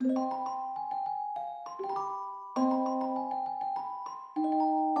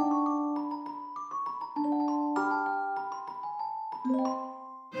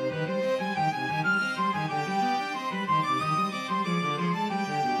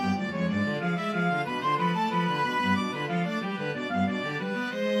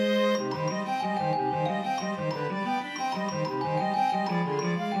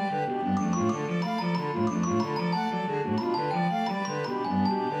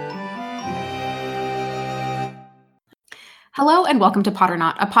Hello and welcome to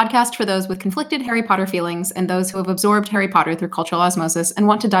Potternaut, a podcast for those with conflicted Harry Potter feelings and those who have absorbed Harry Potter through cultural osmosis and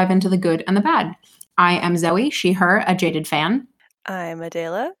want to dive into the good and the bad. I am Zoe, she, her, a jaded fan. I'm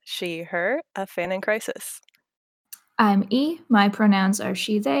Adela, she, her, a fan in crisis. I'm E, my pronouns are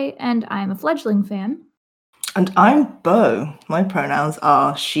she, they, and I'm a fledgling fan. And I'm Bo, my pronouns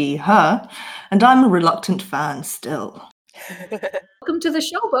are she, her, and I'm a reluctant fan still. Welcome to the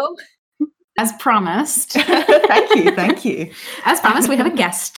show, Bo. As promised. Thank you. As promised, we have a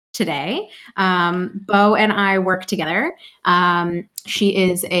guest today. Bo and I work together. She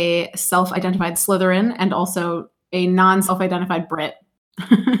is a self-identified Slytherin and also a non-self-identified Brit.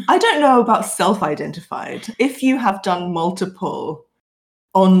 I don't know about self-identified. If you have done multiple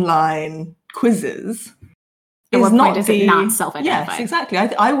online quizzes, at what point is it not self-identified? Yes, exactly.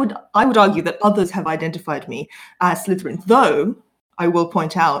 I would argue that others have identified me as Slytherin, though I will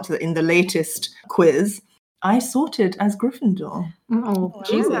point out that in the latest quiz, I sorted as Gryffindor. Oh,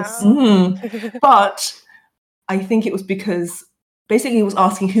 Jesus. But I think it was because basically it was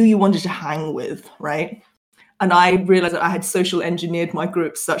asking who you wanted to hang with, right? And I realized that I had social engineered my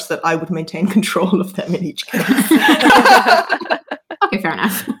group such that I would maintain control of them in each case. Okay, fair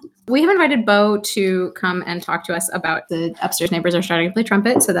enough. We have invited Bo to come and talk to us about the upstairs neighbors are starting to play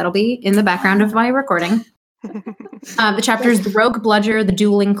trumpet, so that'll be in the background of my recording. The chapters, the Rogue Bludger, the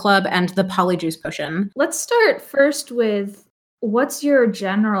Dueling Club, and the Polyjuice Potion. Let's start first with what's your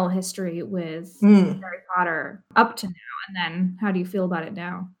general history with Harry Potter up to now, and then how do you feel about it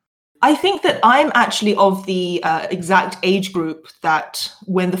now? I think that I'm actually of the exact age group that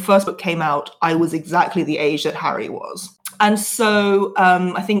when the first book came out, I was exactly the age that Harry was. And so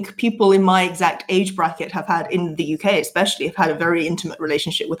I think people in my exact age bracket have had, in the UK especially, have had a very intimate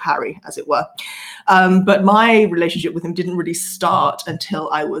relationship with Harry, as it were. But my relationship with him didn't really start until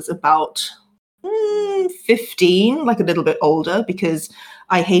I was about 15, like a little bit older, because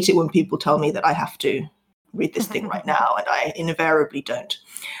I hate it when people tell me that I have to read this thing right now, and I invariably don't.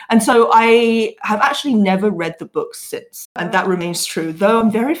 And so I have actually never read the books since, and that remains true, though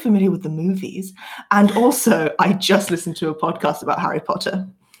I'm very familiar with the movies. And also, I just listened to a podcast about Harry Potter.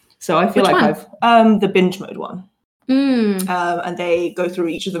 So I feel I've the binge mode one. And they go through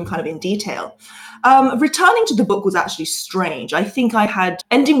each of them kind of in detail. Returning to the book was actually strange. I think I had,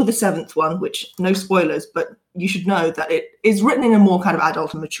 ending with the 7th one, which, no spoilers, but you should know that it is written in a more kind of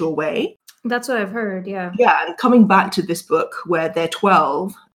adult and mature way. That's what I've heard, yeah. Yeah, and coming back to this book where they're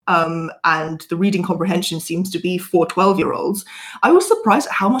 12 and the reading comprehension seems to be for 12-year-olds, I was surprised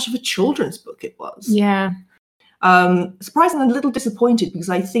at how much of a children's book it was. Yeah. Surprised and a little disappointed, because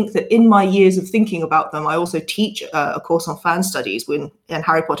I think that in my years of thinking about them, I also teach a course on fan studies, and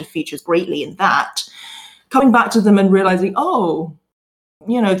Harry Potter features greatly in that. Coming back to them and realizing,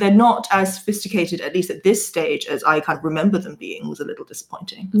 they're not as sophisticated, at least at this stage, as I kind of remember them being, was a little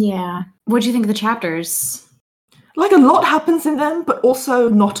disappointing. Yeah. What do you think of the chapters? Like, a lot happens in them, but also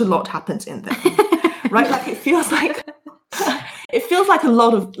not a lot happens in them. Right? Like, it feels like a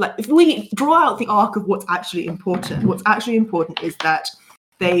lot of, like, if we draw out the arc of what's actually important is that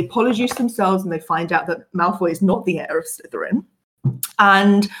they polyjuice themselves and they find out that Malfoy is not the heir of Slytherin.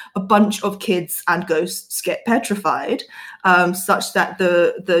 And a bunch of kids and ghosts get petrified, such that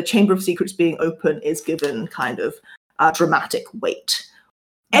the Chamber of Secrets being open is given kind of dramatic weight.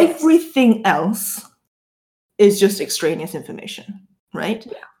 Everything else is just extraneous information, right?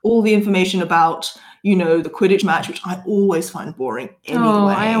 Yeah. All the information about, the Quidditch match, which I always find boring anyway. Oh,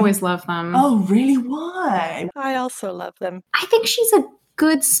 I always love them. Oh, really? Why? I also love them. I think she's a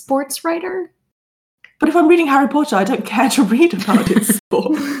good sports writer. But if I'm reading Harry Potter, I don't care to read about its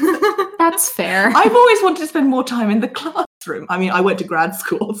sport. That's fair. I've always wanted to spend more time in the classroom. I mean, I went to grad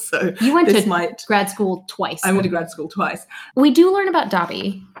school, so you went to grad school twice. I went to grad school twice. We do learn about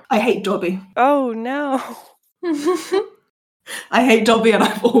Dobby. I hate Dobby. Oh, no. I hate Dobby, and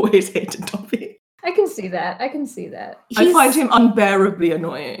I've always hated Dobby. I can see that. I find him unbearably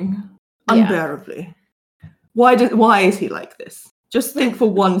annoying. Yeah. Unbearably. Why is he like this? Just think for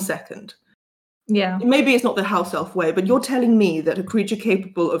 1 second. Yeah. Maybe it's not the house elf way, but you're telling me that a creature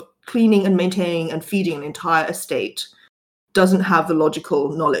capable of cleaning and maintaining and feeding an entire estate doesn't have the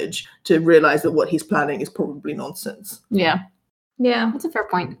logical knowledge to realize that what he's planning is probably nonsense. Yeah. Yeah. That's a fair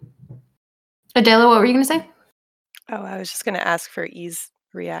point. Adela, what were you going to say? Oh, I was just going to ask for E's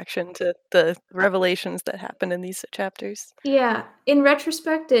reaction to the revelations that happened in these chapters. Yeah. In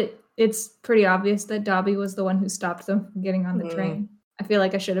retrospect, it's pretty obvious that Dobby was the one who stopped them from getting on the train. I feel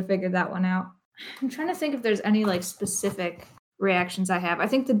like I should have figured that one out. I'm trying to think if there's any specific reactions I have. I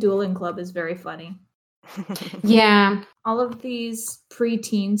think the Dueling Club is very funny. Yeah. All of these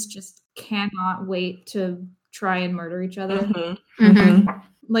preteens just cannot wait to try and murder each other. Mhm. Mhm.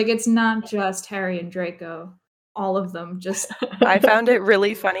 Like, it's not just Harry and Draco. All of them just I found it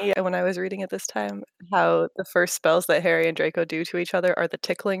really funny when I was reading it this time how the first spells that Harry and Draco do to each other are the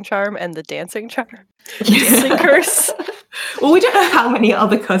tickling charm and the dancing charm. Dancing curse. Well, we don't know how many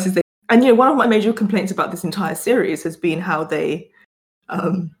other curses they. And one of my major complaints about this entire series has been how they,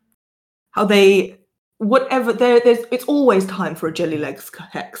 whatever there's. It's always time for a jelly legs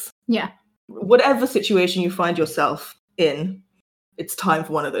hex. Yeah. Whatever situation you find yourself in, it's time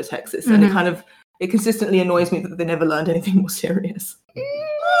for one of those hexes, and it consistently annoys me that they never learned anything more serious.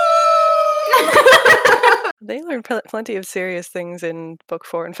 They learn plenty of serious things in book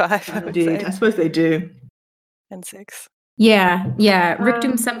 4 and 5. I would Indeed, say. I suppose they do. And 6. Yeah.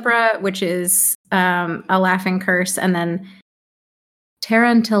 Rictum Sempra, which is a laughing curse, and then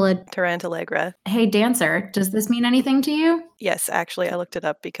Tarantallegra. Hey, Dancer, does this mean anything to you? Yes, actually, I looked it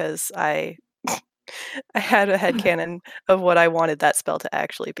up because I had a headcanon of what I wanted that spell to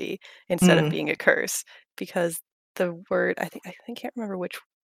actually be instead of being a curse, because the word I can't remember which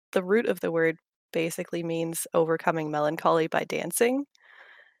the root of the word basically means overcoming melancholy by dancing.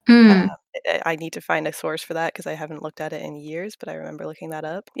 I need to find a source for that because I haven't looked at it in years, but I remember looking that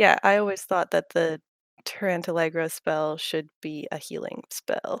up. Yeah, I always thought that the Tarantallegra spell should be a healing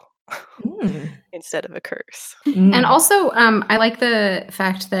spell instead of a curse. And also, I like the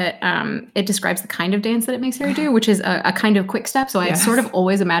fact that it describes the kind of dance that it makes Harry do, which is a kind of quick step. So I sort of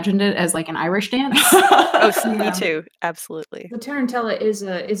always imagined it as like an Irish dance. Oh, me too. Absolutely. the Tarantella is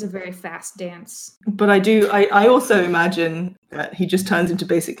a very fast dance. But I also imagine that he just turns into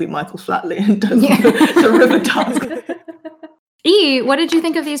basically Michael Flatley and does the river dance. E, what did you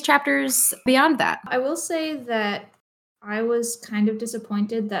think of these chapters beyond that? I will say that I was kind of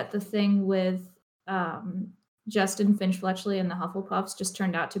disappointed that the thing with Justin Finch-Fletchley and the Hufflepuffs just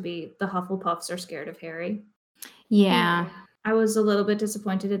turned out to be the Hufflepuffs are scared of Harry. Yeah. I was a little bit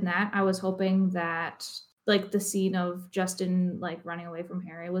disappointed in that. I was hoping that like the scene of Justin like running away from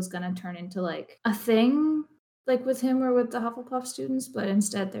Harry was gonna turn into like a thing like with him or with the Hufflepuff students, but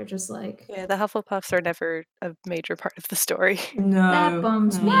instead they're just like, Yeah, the Hufflepuffs are never a major part of the story. No, that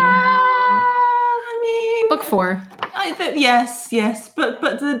bums me out. I mean, Book 4. Yes, but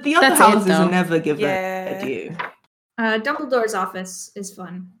the other That's it, houses though. are never given Yeah. a due. Dumbledore's office is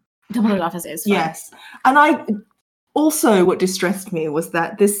fun. Dumbledore's office is fun. Yes, and also what distressed me was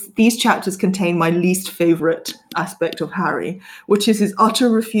that these chapters contain my least favorite aspect of Harry, which is his utter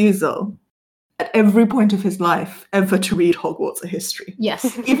refusal at every point of his life ever to read Hogwarts: A History.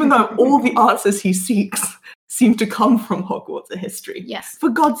 Yes. Even though all the answers he seeks seem to come from Hogwarts: A History. Yes. For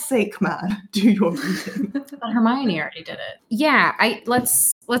God's sake, man, do your reading. But Hermione already did it. Yeah,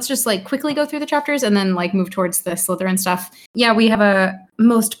 let's just like quickly go through the chapters and then like move towards the Slytherin stuff. Yeah, we have a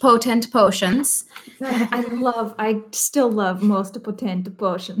most potent potions. I still love most potent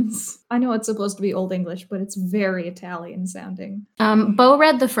potions. I know it's supposed to be Old English, but it's very Italian sounding. Bo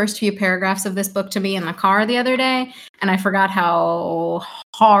read the first few paragraphs of this book to me in the car the other day, and I forgot how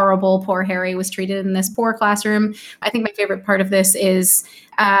horrible poor Harry was treated in this poor classroom. I think my favorite part of this is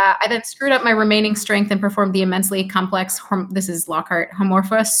I then screwed up my remaining strength and performed the immensely complex, this is Lockhart,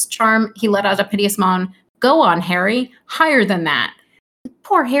 Homorphos charm. He let out a piteous moan. Go on, Harry. Higher than that.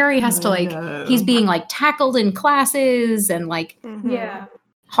 Poor Harry has to he's being like tackled in classes and like Yeah.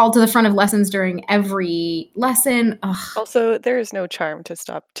 hauled to the front of lessons during every lesson. Ugh. Also, there is no charm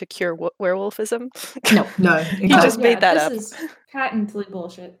to cure werewolfism. No, He just made that up. This is patently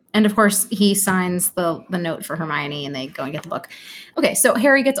bullshit. And of course, he signs the note for Hermione and they go and get the book. Okay, so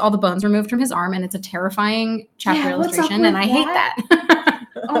Harry gets all the bones removed from his arm and it's a terrifying chapter Yeah, what's up illustration with and I hate that.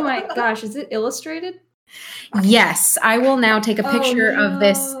 Oh my gosh, is it illustrated? Yes, I will now take a picture of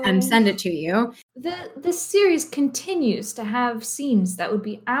this and no. send it to you. This series continues to have scenes that would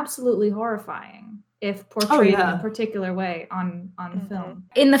be absolutely horrifying if portrayed in a particular way on film.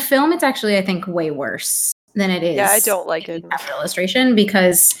 In the film, it's actually, I think, way worse than it is. Yeah, I don't like in it. the chapter illustration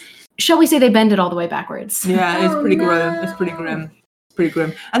because, shall we say, they bend it all the way backwards. Yeah, it's pretty grim. It's pretty grim. Pretty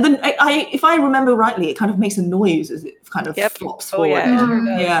grim. And then, if I remember rightly, it kind of makes a noise as it kind of flops forward. Yeah, it sure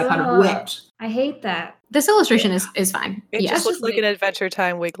does. Yeah, kind of whipped. I hate that. This illustration is fine. It Yeah. just looks like an Adventure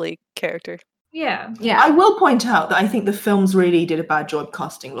Time Wiggly character. Yeah. Yeah. I will point out that I think the films really did a bad job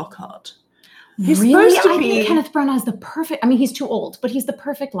casting Lockhart. He's Really? supposed to I be. think Kenneth Branagh is the perfect. I mean, he's too old, but he's the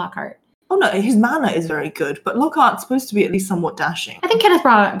perfect Lockhart. Oh no, his manner is very good, but Lockhart's supposed to be at least somewhat dashing. I think Kenneth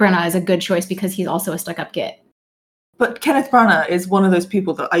Branagh is a good choice because he's also a stuck-up git. But Kenneth Branagh is one of those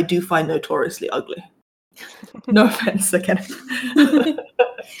people that I do find notoriously ugly. No offense, Sir Kenneth.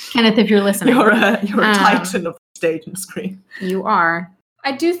 Kenneth, if you're listening, You're a titan of stage and screen. You are.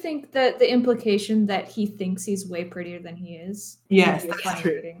 I do think that the implication that he thinks he's way prettier than he is. Yes, would be a that's funny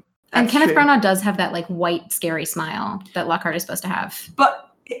true. reading. And That's Kenneth true. Branagh does have that like white, scary smile that Lockhart is supposed to have. But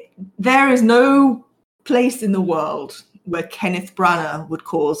there is no place in the world where Kenneth Branagh would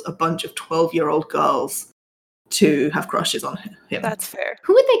cause a bunch of 12-year-old girls to have crushes on him. That's fair.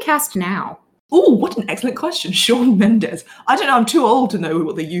 Who would they cast now? Oh, what an excellent question. Shawn Mendes. I don't know, I'm too old to know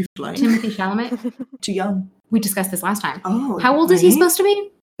what the youth like. Timothy Chalamet? Too young. We discussed this last time. Oh, How old is he really? supposed to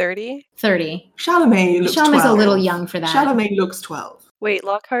be? 30? 30. Chalamet looks Chalamet's 12. a little young for that. Chalamet looks 12. Wait,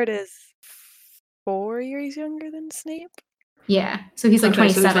 Lockhart is 4 years younger than Snape? Yeah. So he's like Okay,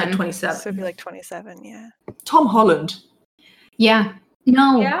 so 27. he's like 27. So it'd be like 27, yeah. Tom Holland. Yeah.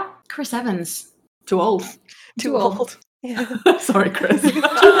 No. Yeah? Chris Evans. Too old. Too old. old. Yeah. Sorry, Chris. Too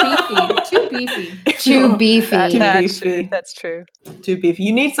beefy. Too beefy. Too beefy. That, Too actually, beefy. that's true. Too beefy.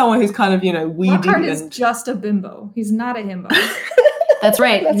 You need someone who's kind of, weedy Lockhart is and... just a bimbo. He's not a himbo. That's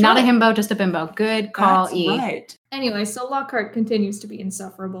right. That's Not right. a himbo, just a bimbo. Good call, That's E. right. Anyway, so Lockhart continues to be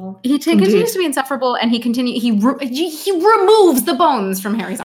insufferable. He continues to be insufferable, and he removes the bones from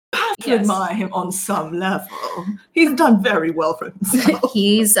Harry's I have to Yes. admire him on some level. He's done very well for himself. arm.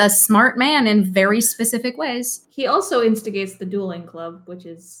 He's a smart man in very specific ways. He also instigates the dueling club, which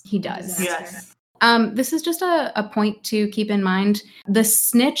is He does. disaster. Yes. This is just a point to keep in mind. The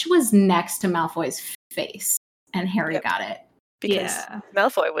snitch was next to Malfoy's face, and Harry Yep. got it. Because Yeah.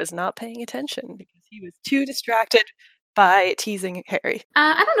 Malfoy was not paying attention because he was too distracted by teasing Harry.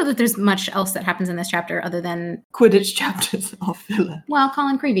 I don't know that there's much else that happens in this chapter other than, Quidditch chapters are filler. well,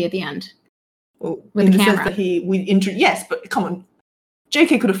 Colin Creevey at the end. Well, With in the the sense camera. that yes, but come on.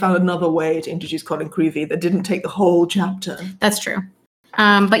 JK could have found another way to introduce Colin Creevey that didn't take the whole chapter. That's true.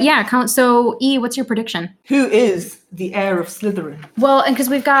 But yeah, so E, what's your prediction? Who is the heir of Slytherin? Well, and because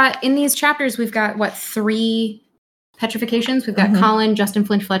we've got, in these chapters, we've got, 3 petrifications? We've got Mhm. Colin, Justin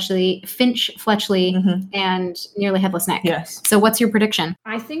Finch Fletchley, Mhm. and Nearly Headless Nick. Yes. So what's your prediction?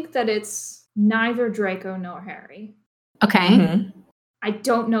 I think that it's neither Draco nor Harry. Okay. Mhm. I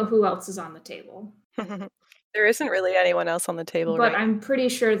don't know who else is on the table, There isn't really anyone else on the table but right I'm pretty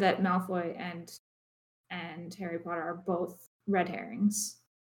sure that Malfoy and Harry Potter are both red herrings.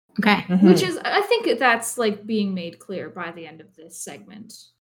 Okay. Mhm. Which is, I think that's like being made clear by the end of this segment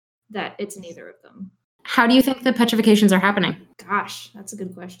that it's neither of them. How do you think the petrifications are happening? Gosh, that's a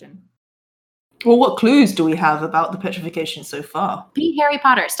good question. Well, what clues do we have about the petrification so far? Be Harry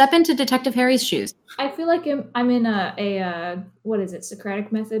Potter. Step into Detective Harry's shoes. I feel like I'm in a what is it,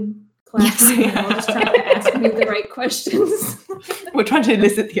 Socratic method class? Yes. And they're all just trying to ask me the right questions. We're trying to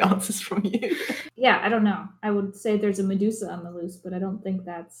elicit the answers from you. Yeah, I don't know. I would say there's a Medusa on the loose, but I don't think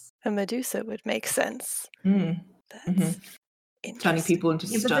that's. A Medusa would make sense. Mm. That's Turning interesting. people into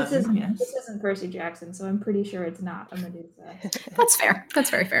Yeah, but stone. this Yes. isn't Percy Jackson, so I'm pretty sure it's not a Medusa. That's fair. That's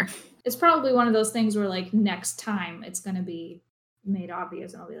very fair. It's probably one of those things where like next time it's gonna be made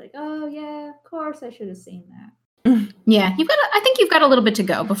obvious, and I'll be like, oh yeah, of course I should have seen that. Yeah, I think you've got a little bit to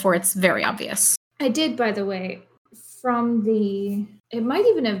go before it's very obvious. I did, by the way, it might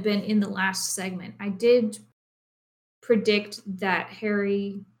even have been in the last segment. I did predict that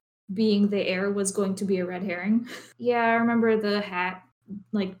Harry being the heir was going to be a red herring. Yeah, I remember the hat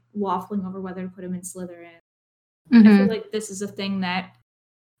like waffling over whether to put him in Slytherin. I Mhm. feel like this is a thing that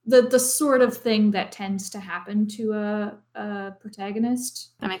the sort of thing that tends to happen to a protagonist.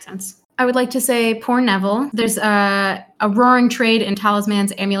 That makes sense. I would like to say, poor Neville. There's a roaring trade in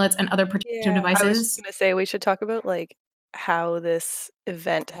talismans, amulets, and other protective I was devices. going to say we should talk about like how this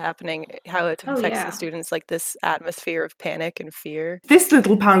event happening, how it Oh, affects yeah. the students, like this atmosphere of panic and fear. This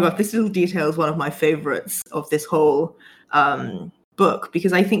little paragraph, this little detail is one of my favorites of this whole book,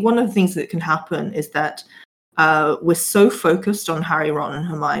 because I think one of the things that can happen is that we're so focused on Harry, Ron, and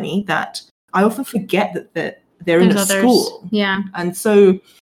Hermione that I often forget that they're in a There's others. school. Yeah. And so,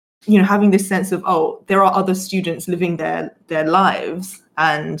 having this sense of, oh, there are other students living their lives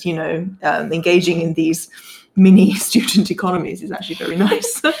and, engaging in these mini student economies is actually very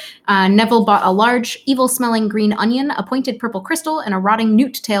nice. Neville bought a large, evil-smelling green onion, a pointed purple crystal, and a rotting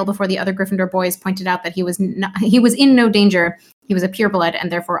newt tail before the other Gryffindor boys pointed out that he was in no danger. He was a pureblood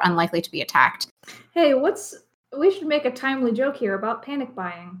and therefore unlikely to be attacked. Hey, we should make a timely joke here about panic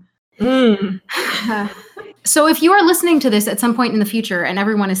buying. Mm. So if you are listening to this at some point in the future and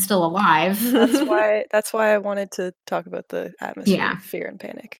everyone is still alive, That's why I wanted to talk about the atmosphere Yeah. of fear and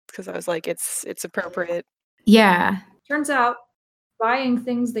panic, because I was like, it's appropriate. yeah, Turns out buying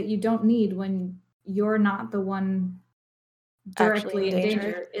things that you don't need when you're not the one directly Actually in in danger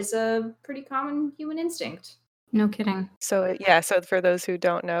danger. is a pretty common human instinct. No kidding. So so for those who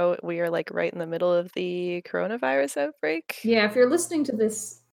don't know, we are like right in the middle of the coronavirus outbreak. Yeah, if you're listening to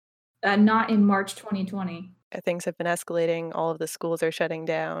this, not in March 2020. Things have been escalating. All of the schools are shutting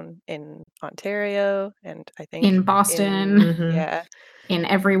down in Ontario, and I think In Boston, yeah, in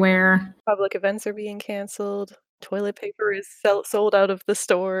everywhere. public events are being canceled. Toilet paper is sold out of the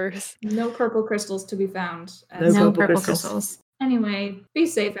stores. No purple crystals to be found. No purple crystals. Anyway, be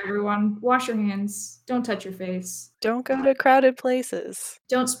safe, everyone. Wash your hands. Don't touch your face. Don't go to crowded places.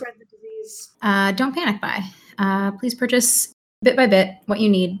 Don't spread the disease. Don't panic buy. Please purchase bit by bit what you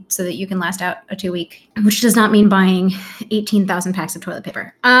need so that you can last out a 2-week, which does not mean buying 18,000 packs of toilet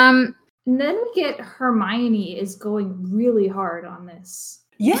paper. And then we get Hermione is going really hard on this.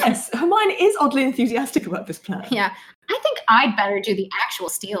 Yes, Hermione is oddly enthusiastic about this plan. Yeah, I think I'd better do the actual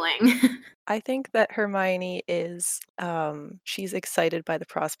stealing. I think that Hermione is, she's excited by the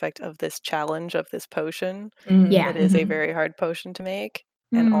prospect of this challenge of this potion. Yeah. It is a very hard potion to make.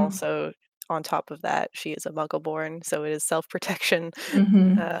 And also, on top of that, she is a muggle-born, so it is self-protection.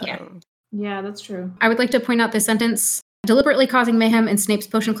 Yeah, that's true. I would like to point out this sentence. Deliberately causing mayhem in Snape's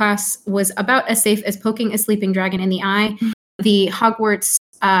potion class was about as safe as poking a sleeping dragon in the eye. The Hogwarts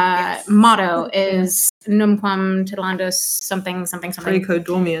motto is Numquam Titilandus something. Draco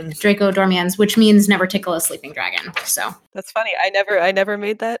Dormiens, which means never tickle a sleeping dragon. So that's funny. I never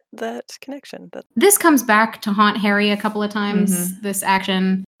made that connection. This comes back to haunt Harry a couple of times, this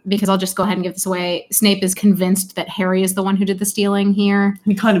action, because I'll just go ahead and give this away. Snape is convinced that Harry is the one who did the stealing here.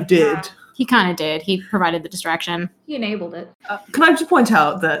 He kind of did. Yeah. He kind of did. He provided the distraction. He enabled it. Can I just point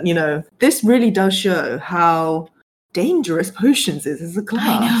out that, this really does show how dangerous potions is as a class.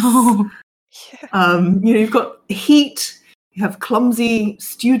 I know. Yeah. You've got heat, you have clumsy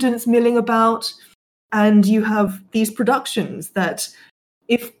students milling about, and you have these productions that,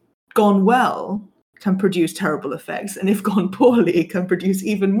 if gone well, can produce terrible effects, and if gone poorly, can produce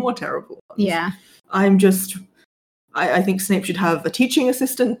even more terrible ones. Yeah. I think Snape should have a teaching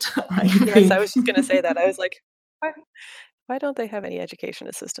assistant. Yes, I was just going to say that. I was like, why don't they have any education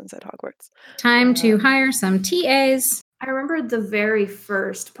assistants at Hogwarts? Time to hire some TAs. I remember the very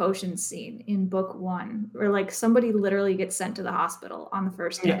first potion scene in book 1, where somebody literally gets sent to the hospital on the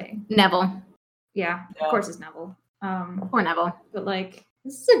first day. Neville. Yeah, of course it's Neville. Poor Neville. But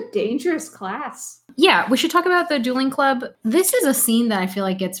this is a dangerous class. Yeah, we should talk about the dueling club. This is a scene that I feel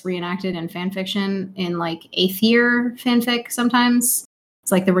like gets reenacted in fan fiction, in 8th year fanfic sometimes.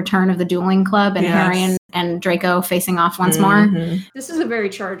 It's like the return of the dueling club and Harry and Draco facing off once more. This is a very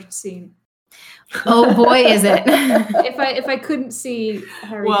charged scene. Oh boy, is it. If I couldn't see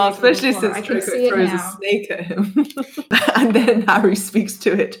Harry, well, especially before, since Draco throws a snake at him, and then Harry speaks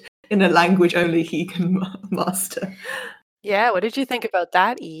to it in a language only he can master. Yeah, what did you think about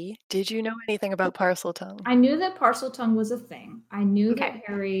that, E? Did you know anything about Parseltongue? I knew that Parseltongue was a thing. I knew that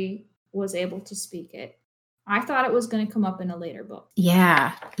Harry was able to speak it. I thought it was going to come up in a later book.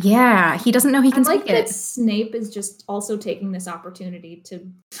 Yeah. He doesn't know he can speak that it. Snape is just also taking this opportunity to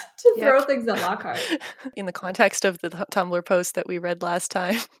throw things at Lockhart. In the context of the Tumblr post that we read last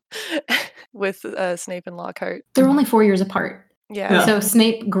time with Snape and Lockhart. They're only 4 years apart. Yeah. So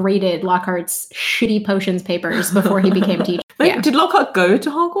Snape graded Lockhart's shitty potions papers before he became teacher. Wait, did Lockhart go to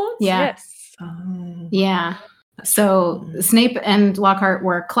Hogwarts? Yeah. Yes. Yeah. So Snape and Lockhart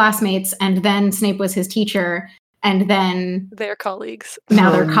were classmates, and then Snape was his teacher, and then they're colleagues.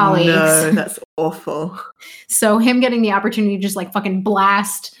 Now they're colleagues. No, that's awful. So him getting the opportunity to just fucking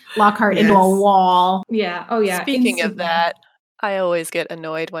blast Lockhart into a wall. Yeah. Oh yeah. Speaking of that, I always get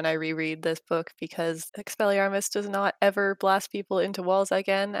annoyed when I reread this book because Expelliarmus does not ever blast people into walls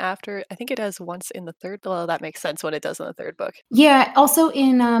again after, I think it does once in the third. Well, that makes sense when it does in the third book. Yeah, also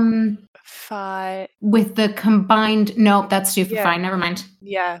in 5 with the combined, nope, that's stupid. Yeah. Fine, never mind.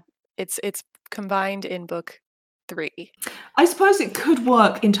 Yeah, it's combined in book 3. I suppose it could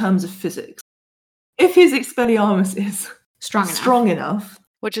work in terms of physics. If his Expelliarmus is strong enough.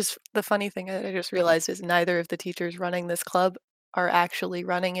 Which is the funny thing that I just realized is neither of the teachers running this club are actually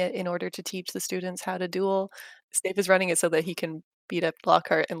running it in order to teach the students how to duel. Snape is running it so that he can beat up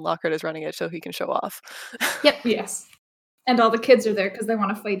Lockhart, and Lockhart is running it so he can show off. Yep. Yes. And all the kids are there because they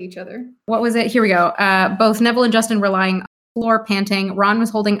want to fight each other. What was it? Here we go. Both Neville and Justin were lying on the floor, panting. Ron was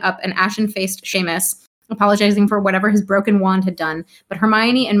holding up an ashen-faced Seamus, apologizing for whatever his broken wand had done. But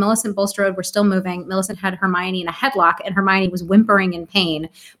Hermione and Millicent Bulstrode were still moving. Millicent had Hermione in a headlock, and Hermione was whimpering in pain.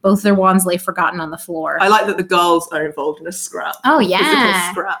 Both their wands lay forgotten on the floor. I like that the girls are involved in a scrap. Oh, Physical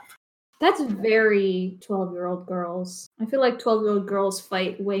yeah. scrap. That's very 12-year-old girls. I feel like 12-year-old girls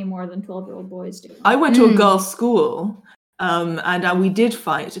fight way more than 12-year-old boys do. I went to a girls' school, and we did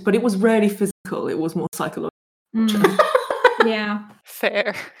fight, but it was rarely physical. It was more psychological. Yeah.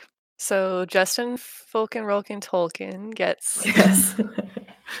 Fair. So Justin Fulken Rolkin Tolkien gets Yes.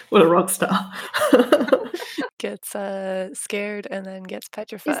 What a rock star. scared and then gets Is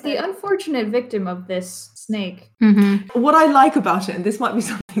petrified. the unfortunate victim of this snake. What I like about it, and this might be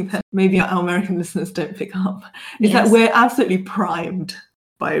something that maybe our American listeners don't pick up, is that Yes. we're absolutely primed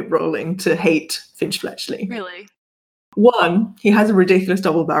by Rowling to hate Finch Fletchley. Really? One, he has a ridiculous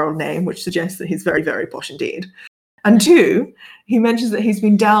double-barreled name, which suggests that he's very, very posh indeed. And two, he mentions that he's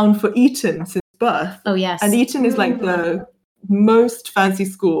been down for Eton since birth. Oh, yes. And Eton is like the most fancy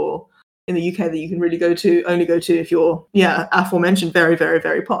school in the UK that you can really only go to if you're, aforementioned, very, very,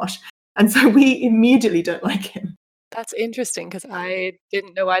 very posh. And so we immediately don't like him. That's interesting because I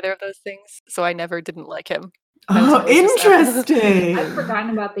didn't know either of those things, so I never didn't like him. I was Oh, always just interesting. I'd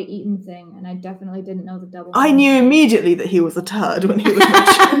forgotten about the Eton thing, and I definitely didn't know the double. I name. knew immediately that he was a turd when he was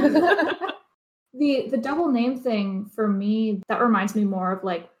mentioned. The double name thing for me, that reminds me more of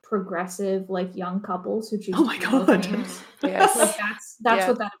like progressive, like young couples who choose. Oh my to do both God. names. Yes. Like that's Yeah.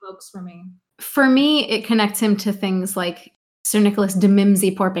 what that evokes for me. For me, it connects him to things like Sir Nicholas de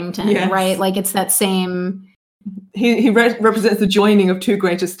Mimsy Porpington, Yes. right? Like it's that same. He represents the joining of two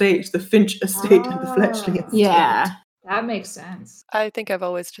great estates, the Finch estate and the Fletchley estate. Yeah. That makes sense. I think I've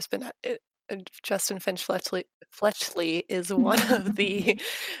always just been Justin Finch Fletchley is one of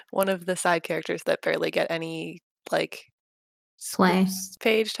the side characters that barely get any like Play.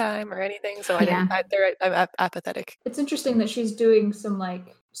 page time or anything. So Yeah. I'm apathetic. It's interesting that she's doing some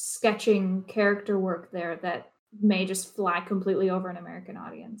like sketching character work there that may just fly completely over an American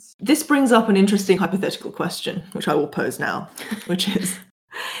audience. This brings up an interesting hypothetical question, which I will pose now, which is,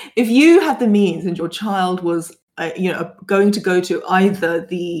 if you had the means and your child was, going to go to either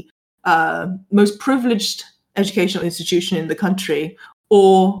the most privileged educational institution in the country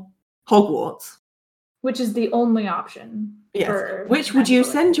or Hogwarts, Which is the only option. yes, for which would you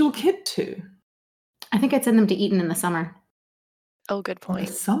magical send your education. kid to? I think I'd send them to Eton in the summer. Oh, good In the point.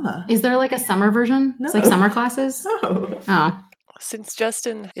 summer. Is there like a summer version? It's like No. summer classes? Oh. Oh. Since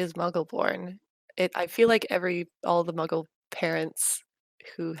Justin is Muggle-born, I feel like all the Muggle parents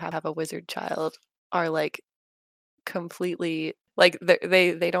who have a wizard child are like completely like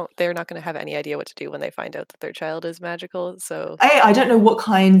they're not going to have any idea what to do when they find out that their child is magical. So I don't know what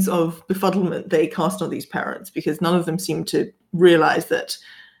kinds of befuddlement they cast on these parents, because none of them seem to realize that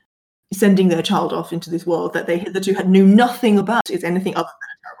sending their child off into this world that they hitherto knew nothing about is anything other than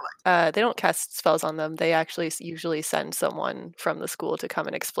a terrible idea. they don't cast spells on them. They actually usually send someone from the school to come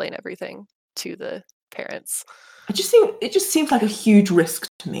and explain everything to the parents. It just seems like a huge risk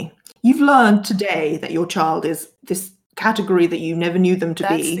to me. You've learned today that your child is this category that you never knew them to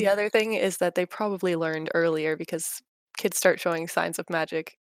That's be. the other thing, is that they probably learned earlier, because kids start showing signs of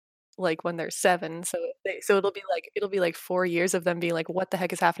magic like when they're 7. So it'll be like 4 years of them being like, what the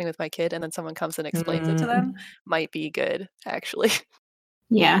heck is happening with my kid? And then someone comes and explains it to them. Might be good, actually.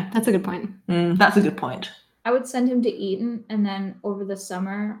 Yeah, that's a good point. That's a good point. I would send him to Eton, and then over the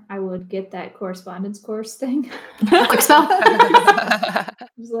summer, I would get that correspondence course thing. Quick spell. I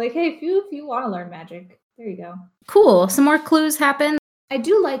was like, hey, if you want to learn magic, there you go. Cool. Some more clues happen. I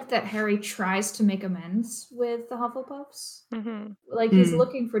do like that Harry tries to make amends with the Hufflepuffs. Mhm. Like he's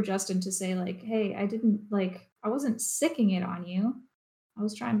looking for Justin to say like, hey, I wasn't sicking it on you. I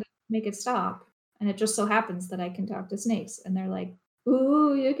was trying to make it stop. And it just so happens that I can talk to snakes. And they're like,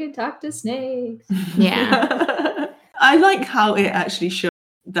 ooh, you can talk to snakes. Yeah. I like how it actually shows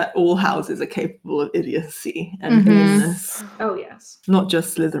that all houses are capable of idiocy and Mhm. meanness, Oh, yes. not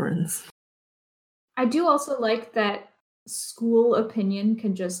just Slytherins. I do also like that school opinion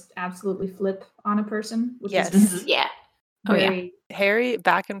can just absolutely flip on a person, which Yes. is Yeah. Oh, yeah. very Harry,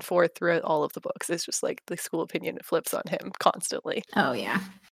 back and forth throughout all of the books, it's just like the school opinion flips on him constantly. Oh, yeah.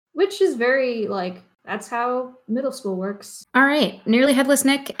 which is very like that's how middle school works. All right. Nearly Headless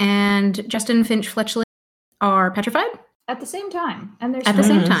Nick and Justin Finch Fletchley are petrified At the same time. And there's at the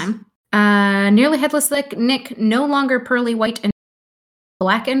same Nice. time. Nearly Headless Nick, no longer pearly white and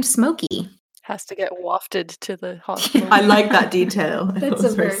black and smoky. Has to get wafted to the hospital. I like that detail. I thought it That's a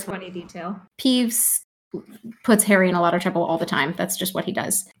was very smart. funny detail. Peeves puts Harry in a lot of trouble all the time. That's just what he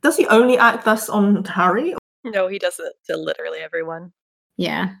does. Does he only act thus on Harry? No, he does it to literally everyone.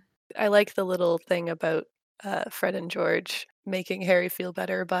 Yeah. I like the little thing about Fred and George making Harry feel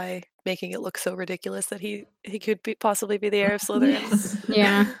better by making it look so ridiculous that he could possibly be the heir of Slytherin.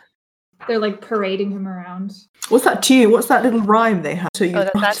 Yeah. They're like parading him around. What's that tune? What's that little rhyme they have? So you Oh,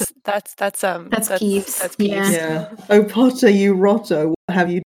 rotter. that's Peeves. That's Peeves. Yeah. Yeah. Oh Potter, you rotter, what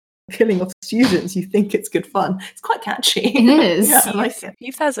have you killing off students, you think it's good fun. It's quite catchy. It is. Yeah, I like it.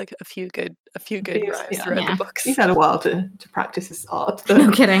 He has a few good rhymes Yeah. throughout Yeah. the books. He's had a while to practice his art.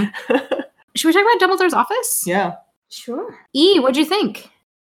 No kidding. Should we talk about Dumbledore's office? Yeah. Sure. What'd you think?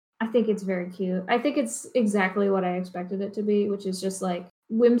 I think it's very cute. I think it's exactly what I expected it to be, which is just like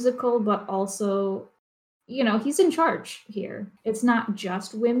whimsical, but also, he's in charge here. It's not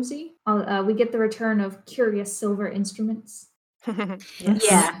just whimsy. We get the return of curious silver instruments.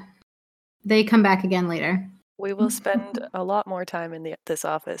 Yeah. They come back again later. We will spend a lot more time in this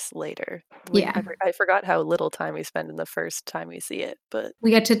office later. Yeah. I forgot how little time we spend in the first time we see it, but We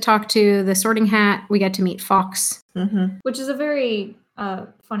get to talk to the Sorting Hat. We get to meet Fox. Mm-hmm. Which is a very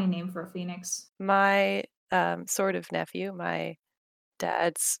funny name for a phoenix. my sort of nephew, my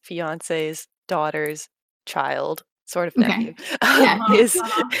dad's fiance's daughter's child, sort of Okay. nephew, Yeah. is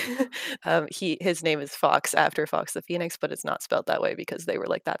his name is Fox after Fox the Phoenix, but it's not spelled that way because they were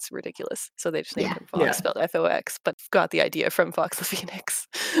like, that's ridiculous. So they just named Yeah. him Fox, Yeah. spelled Fox, but got the idea from Fox the Phoenix.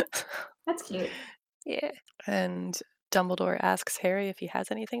 That's cute. Yeah. And Dumbledore asks Harry if he has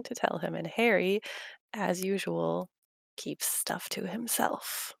anything to tell him, and Harry, as usual, keeps stuff to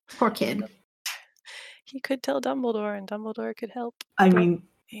himself. Poor kid. He could tell Dumbledore, and Dumbledore could help. I mean,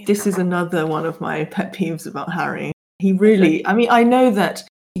 you this know. is another one of my pet peeves about Harry. He really, I mean, I know that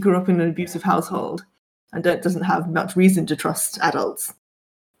he grew up in an abusive household and doesn't have much reason to trust adults.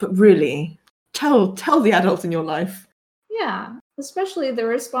 But really, tell the adults in your life. Yeah, especially the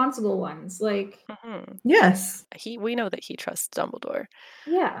responsible ones. Like, Mhm. Yes. We know that he trusts Dumbledore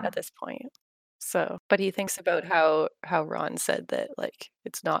yeah. at this point. So, but he thinks about how Ron said that like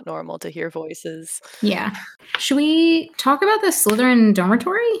it's not normal to hear voices. Yeah. Should we talk about the Slytherin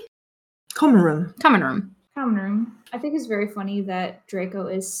dormitory? Common room. Common room. Common room. I think it's very funny that Draco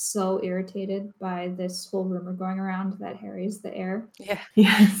is so irritated by this whole rumor going around that Harry's the heir. Yeah.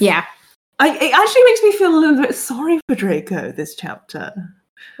 Yes. Yeah. It actually makes me feel a little bit sorry for Draco this chapter.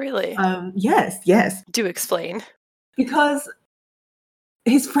 Really? Yes. Do explain. Because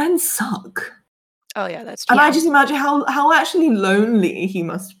his friends suck. Oh yeah, that's true. And I just imagine how actually lonely he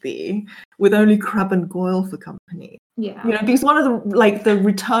must be with only Crabbe and Goyle for company. Yeah. Because one of the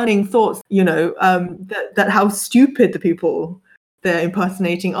returning thoughts, that how stupid the people they're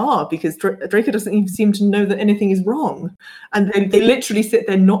impersonating are, because Draco doesn't even seem to know that anything is wrong, and they literally sit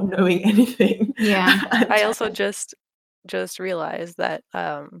there not knowing anything. Yeah. I also just realized that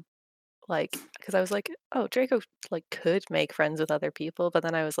because I was like, oh, Draco like could make friends with other people, but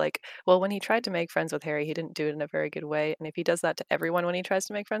then I was like, well, when he tried to make friends with Harry, he didn't do it in a very good way, and if he does that to everyone when he tries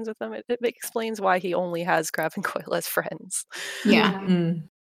to make friends with them, it explains why he only has Crabbe and Goyle as friends. Yeah. Mm.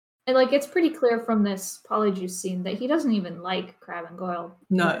 And like it's pretty clear from this Polyjuice scene that he doesn't even like Crabbe and Goyle.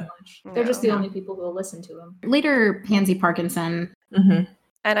 No. very much. They're just the No. only people who will listen to him. Later, Pansy Parkinson. Mm-hmm.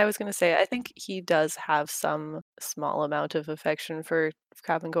 And I was going to say, I think he does have some small amount of affection for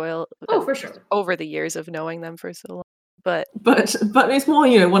Crabbe and Goyle. Oh, for sure. Over the years of knowing them for so long. But But it's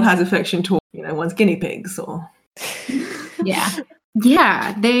more, one has affection toward, one's guinea pigs or. Yeah.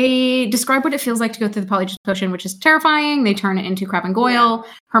 Yeah. They describe what it feels like to go through the Polyjuice Potion, which is terrifying. They turn it into Crabbe and Goyle.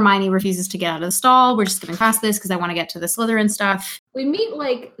 Hermione refuses to get out of the stall. We're just skipping past this because I want to get to the Slytherin stuff. We meet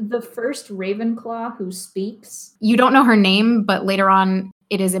like the first Ravenclaw who speaks. You don't know her name, but later on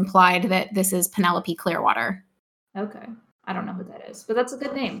it is implied that this is Penelope Clearwater. Okay. I don't know who that is, but that's a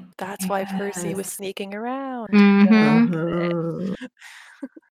good name. that's why Percy was Yes. sneaking around. Mhm. Mhm.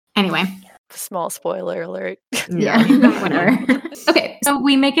 Anyway. Small spoiler alert. Yeah. Whatever. Okay. So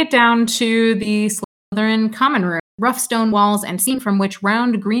we make it down to the Slytherin common room. Rough stone walls and scene from which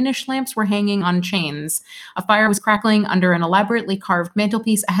round greenish lamps were hanging on chains. A fire was crackling under an elaborately carved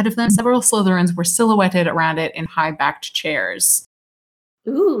mantelpiece. Ahead of them, several Slytherins were silhouetted around it in high-backed chairs.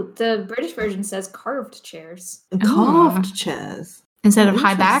 Ooh, the British version says carved chairs. And carved chairs. Instead of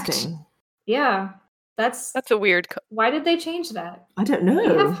high-backed. Interesting. Yeah. That's That's a weird. why did they change that? I don't We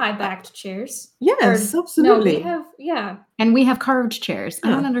have know. high-backed chairs. Yes, Or- absolutely. No, we have And we have carved chairs. I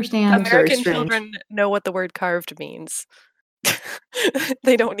don't Yeah. understand. That's very American strange. children know what the word carved means.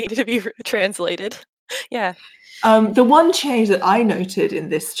 They don't need it to be translated. Yeah. The one change that I noted in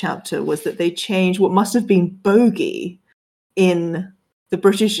this chapter was that they changed what must have been bogey in the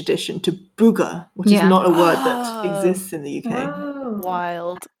British edition to booger, which Yeah. is not a word that Oh. exists in the UK. Oh.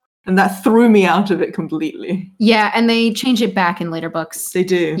 Wild. And that threw me out of it completely. Yeah, and they change it back in later books. They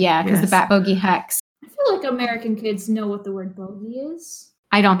do. Yeah, because yes. the Bat Bogey hex. I feel like American kids know what the word bogey is.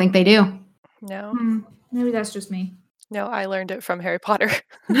 I don't think they do. No. Maybe that's just me. No, I learned it from Harry Potter.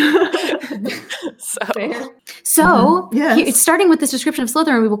 So Fair. So, Yes. starting with this description of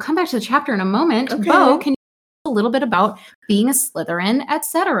Slytherin, we will come back to the chapter in a moment. Okay. Bo, can you little bit about being a Slytherin,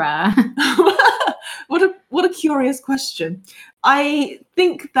 etc. What a curious question. I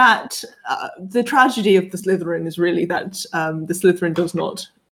think that the tragedy of the Slytherin is really that the Slytherin does not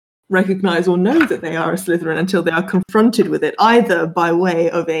recognize or know that they are a Slytherin until they are confronted with it, either by way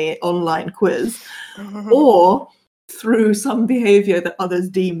of a online quiz or through some behavior that others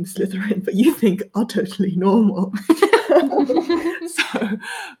deem Slytherin, but you think are totally normal. So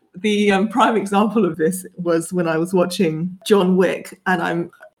the prime example of this was when I was watching John Wick, and I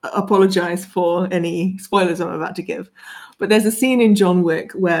apologize for any spoilers I'm about to give, but there's a scene in John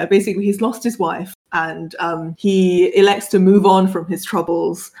Wick where basically he's lost his wife and he elects to move on from his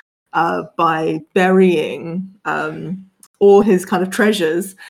troubles by burying all his kind of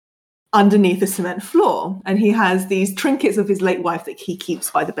treasures underneath a cement floor. And he has these trinkets of his late wife that he keeps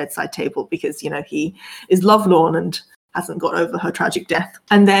by the bedside table because, you know, he is lovelorn and hasn't got over her tragic death.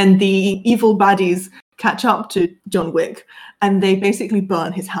 And then the evil baddies catch up to John Wick and they basically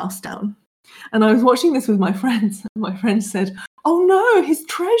burn his house down. And I was watching this with my friends. My friends said, "Oh no, his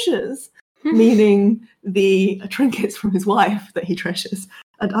treasures," meaning the trinkets from his wife that he treasures.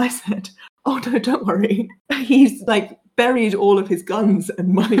 And I said, "Oh no, don't worry. He's like buried all of his guns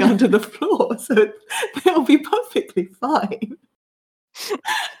and money under the floor, so they'll be perfectly fine."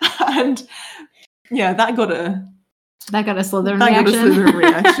 And yeah, that got a Slytherin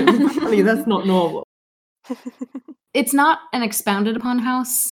reaction. I mean, that's not normal. It's not an expounded upon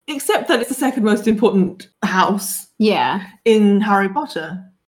house. Except that it's the second most important house Yeah. in Harry Potter.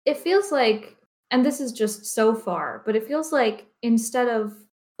 It feels like, and this is just so far, but it feels like instead of,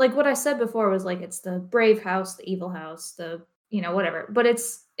 like what I said before was like, it's the brave house, the evil house, the, you know, whatever. But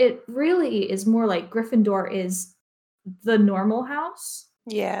it really is more like Gryffindor is the normal house.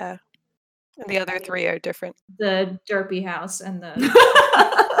 Yeah. And the other three are different. The derpy house and the...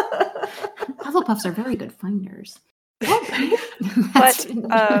 Hufflepuffs are very good finders. But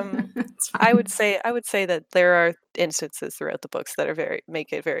I would say that there are instances throughout the books that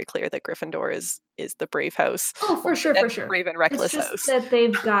make it very clear that Gryffindor is the brave house. Oh, for sure. Brave and reckless it's just house. that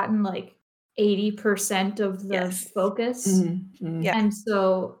they've gotten like 80% of the focus. Mm-hmm. Yeah. And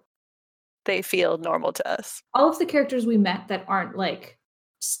so they feel normal to us. all of the characters we met that aren't like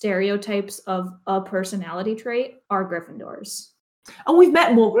stereotypes of a personality trait are Gryffindors. And we've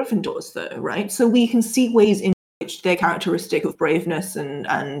met more Gryffindors though, right? So we can see ways in which their characteristic of braveness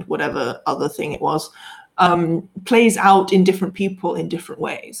and whatever other thing it was plays out in different people in different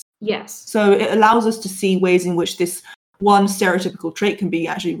ways. Yes. So it allows us to see ways in which this one stereotypical trait can be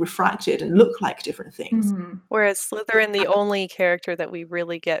actually refracted and look like different things. Mm-hmm. Whereas Slytherin, the only character that we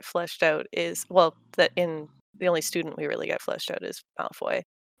really get fleshed out is, the only student we really get fleshed out is Malfoy.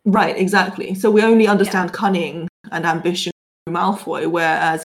 Right, exactly. So we only understand cunning and ambition through Malfoy,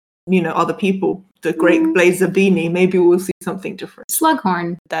 whereas, you know, other people, the great Blaze Zabini, maybe we'll see something different.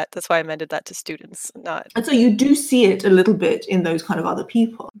 Slughorn. That's why I amended that to students, not... And so you do see it a little bit in those kind of other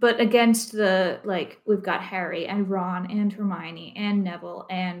people. But against the, like, we've got Harry and Ron and Hermione and Neville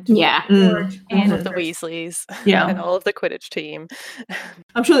and Yeah. George and the Weasleys, Yeah. and all of the Quidditch team.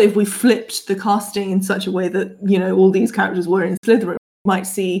 I'm sure that if we flipped the casting in such a way that, you know, all these characters were in Slytherin, we might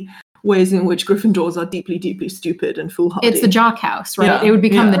see ways in which Gryffindors are deeply, deeply stupid and foolhardy. It's the jock house, right? Yeah. It would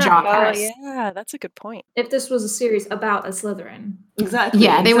become Yeah. the jock Oh, house. yeah, that's a good point. If this was a series about a Slytherin. Exactly.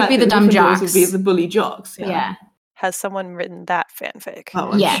 Yeah, they would be the dumb Gryffindors jocks. would be the bully jocks. Yeah. Has someone written that fanfic?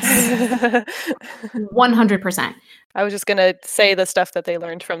 Oh, I'm Yes. sure. 100%. I was just going to say the stuff that they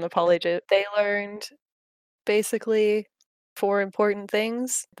learned from the Polyjuice. They learned basically 4 important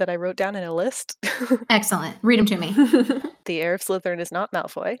things that I wrote down in a list. Excellent. Read them to me. The heir of Slytherin is not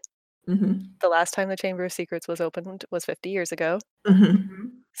Malfoy. Mm-hmm. The last time the Chamber of Secrets was opened was 50 years ago. Mm-hmm.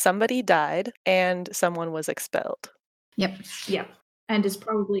 Somebody died and someone was expelled. Yep. Yeah. And is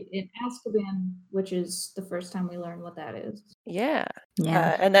probably in Azkaban, which is the first time we learn what that is. Yeah.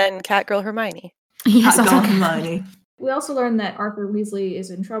 Yeah. And then Catgirl Hermione. Yes, Cat also- Girl Hermione. We also learned that Arthur Weasley is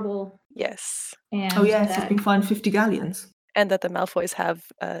in trouble. Yes. And Oh yes, that he's been fined 50 galleons. And that the Malfoys have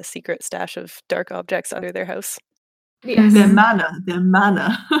a secret stash of dark objects under their house, yes. Their manor.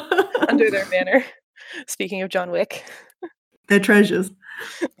 under their manor. Speaking of John Wick. Their treasures.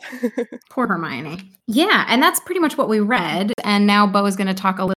 Poor Hermione. Yeah, and that's pretty much what we read. And now Bo is going to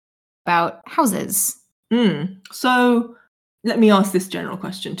talk a little about houses. So let me ask this general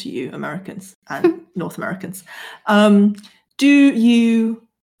question to you, Americans and North Americans. Do you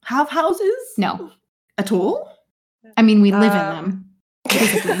have houses? No. At all? I mean, we live in them.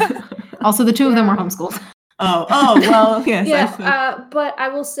 Basically. Also, the two of them were homeschooled. Oh, well, yes. I suppose. But I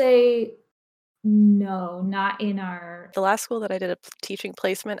will say No, not in our. The last school that I did a teaching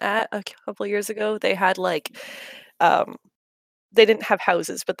placement at a couple years ago, they had like, they didn't have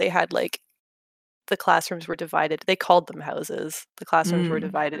houses, but they had like the classrooms were divided. They called them houses. The classrooms were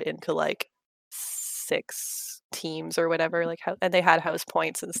divided into like 6 teams or whatever, like and they had house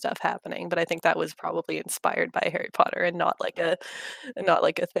points and stuff happening. But I think that was probably inspired by Harry Potter and not like a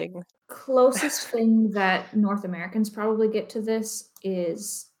thing. Closest thing that North Americans probably get to this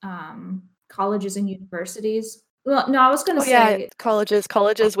is colleges and universities. Well, no, I was going to say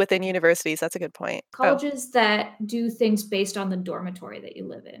colleges within universities. That's a good point. Colleges that do things based on the dormitory that you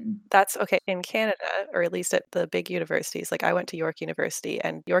live in. That's okay. In Canada, or at least at the big universities, like I went to York University,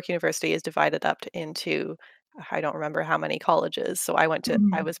 and York University is divided up into, I don't remember how many colleges. So I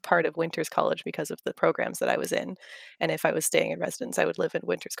was part of Winters College because of the programs that I was in. And if I was staying in residence, I would live in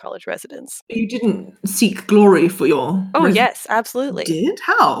Winters College residence. You didn't seek glory for your... Yes, absolutely. Did?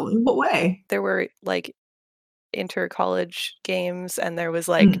 How? In what way? There were like inter-college games, and there was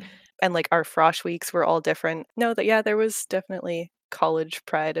like and like our frosh weeks were all different. There was definitely college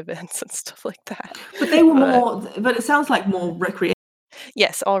pride events and stuff like that, but they were but it sounds like more recreational.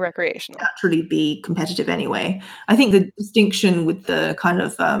 Yes, all recreational. Naturally be competitive anyway. I think the distinction with the kind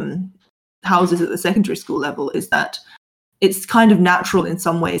of houses at the secondary school level is that it's kind of natural in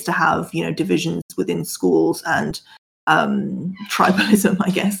some ways to have, divisions within schools and tribalism, I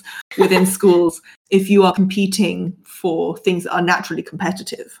guess, within schools if you are competing for things that are naturally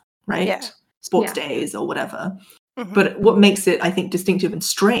competitive, right? Yeah. Sports days or whatever. But what makes it, I think, distinctive and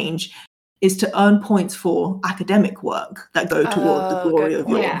strange is to earn points for academic work that go toward the glory of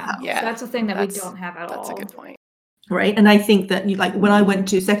your house. Yeah, that's a thing that we don't have at all. That's a good point. Right, and I think that when I went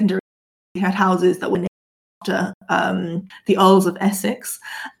to secondary, we had houses that were named after the Earls of Essex,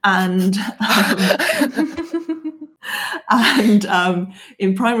 and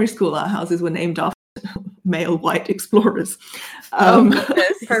in primary school, our houses were named after male white explorers.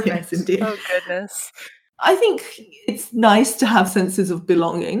 Goodness. Perfect. Yes, indeed. Oh, goodness. I think it's nice to have senses of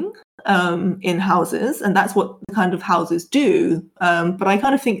belonging in houses, and that's what kind of houses do. But I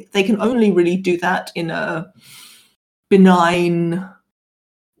kind of think they can only really do that in a benign,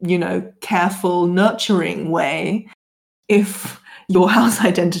 careful, nurturing way if your house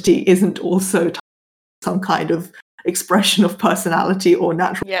identity isn't also some kind of expression of personality or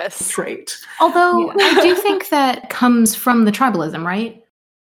natural trait. Although I do think that comes from the tribalism, right?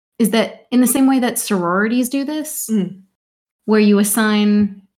 Is that in the same way that sororities do this, where you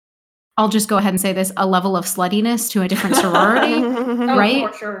assign, I'll just go ahead and say this, a level of sluttiness to a different sorority, right?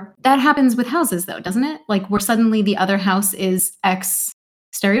 For sure. That happens with houses though, doesn't it? Like where suddenly the other house is X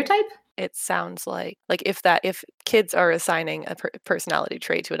stereotype? It sounds like if kids are assigning a personality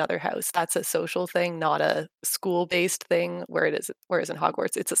trait to another house, that's a social thing, not a school-based thing. Whereas in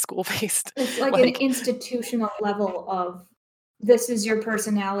Hogwarts, it's a school-based. It's like an institutional level of this is your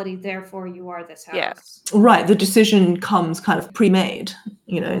personality, therefore you are this house. Yeah. Right. The decision comes kind of pre-made,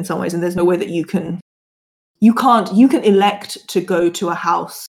 in some ways, and there's no way that you can elect to go to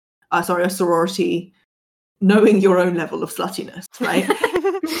a sorority, knowing your own level of sluttiness, right?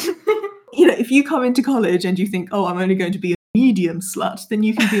 If you come into college and you think, oh, I'm only going to be a medium slut, then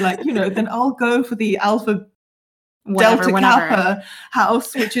you can be like, then I'll go for the Alpha Delta Kappa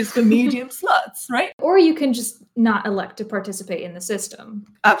house, which is for medium sluts, right? Or you can just not elect to participate in the system.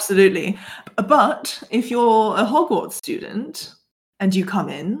 Absolutely. But if you're a Hogwarts student and you come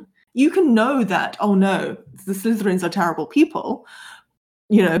in, you can know that, oh no, the Slytherins are terrible people,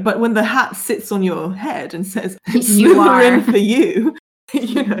 but when the hat sits on your head and says, Slytherin for you,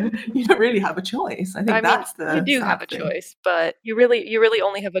 you don't really have a choice. I think you do have a choice, but you really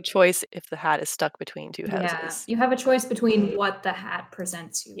only have a choice if the hat is stuck between two houses. You have a choice between what the hat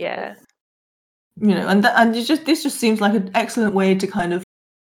presents you with. This just seems like an excellent way to kind of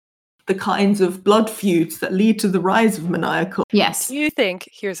the kinds of blood feuds that lead to the rise of maniacal. Yes. Do you think,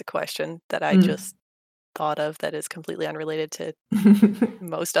 here's a question that I just thought of that is completely unrelated to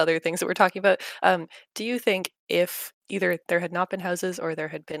most other things that we're talking about. Do you think if either there had not been houses or there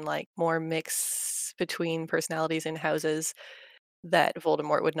had been like more mix between personalities in houses, that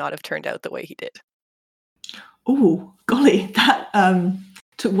Voldemort would not have turned out the way he did? Oh, golly, that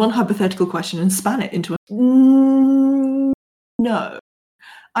took one hypothetical question and span it into a... No.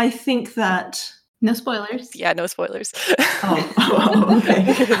 I think that... No spoilers. Yeah, no spoilers. Oh, okay.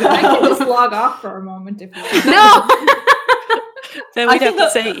 I can just log off for a moment if you want. No! Then we'd have to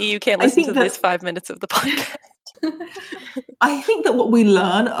say, you can't listen to this 5 minutes of the podcast. I think that what we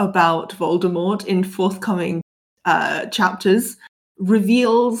learn about Voldemort in forthcoming chapters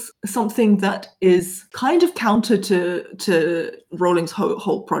reveals something that is kind of counter to Rowling's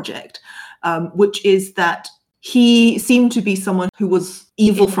whole project. which is that he seemed to be someone who was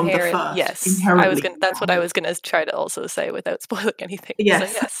evil from the first. Yes, inherently. that's what I was going to try to also say without spoiling anything.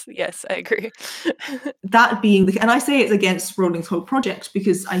 Yes. So yes, I agree. That being and I say it's against Rowling's whole project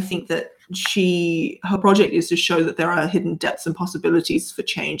because I think that her project is to show that there are hidden depths and possibilities for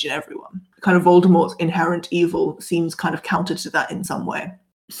change in everyone. Kind of Voldemort's inherent evil seems kind of counter to that in some way.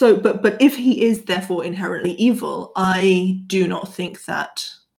 So, but if he is therefore inherently evil, I do not think that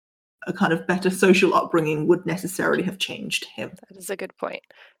a kind of better social upbringing would necessarily have changed him. That is a good point.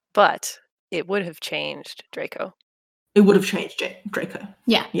 But it would have changed Draco. It would have changed Draco.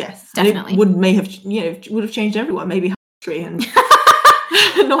 Yeah. Yes. Definitely. And it would have changed everyone, maybe history and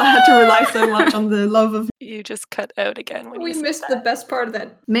not had to rely so much on the love of. You just cut out again when We you said missed that. the best part of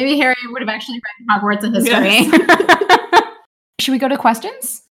that. Maybe Harry would have actually read Hogwarts in history. Yes. Should we go to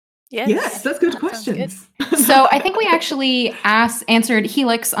questions? Yes, that's good That sounds good. questions. So I think we actually answered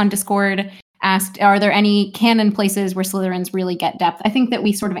Helix on Discord, asked, are there any canon places where Slytherins really get depth? I think that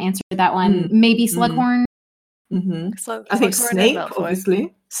we sort of answered that one. Maybe Slughorn. Mm-hmm. So I think Slughorn and Snape, Malfoy.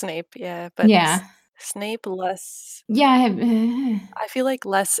 obviously. Snape, yeah, but Yeah. Snape less. Yeah. I feel like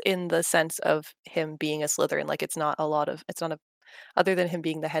less in the sense of him being a Slytherin. Like it's not a other than him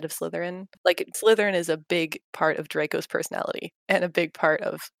being the head of Slytherin. Like Slytherin is a big part of Draco's personality and a big part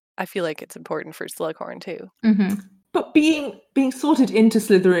of. I feel like it's important for Slughorn too. Mm-hmm. But being sorted into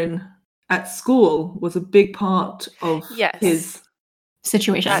Slytherin at school was a big part of his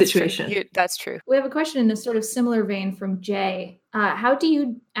Situation. That's true. We have a question in a sort of similar vein from Jay. How do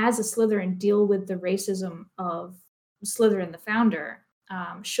you, as a Slytherin, deal with the racism of Slytherin, the founder?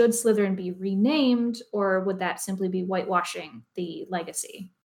 Should Slytherin be renamed, or would that simply be whitewashing the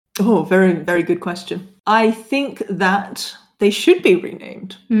legacy? Oh, very, very good question. I think that they should be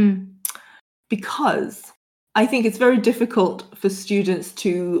renamed because I think it's very difficult for students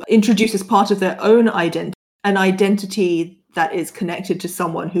to introduce as part of their own identity an identity that is connected to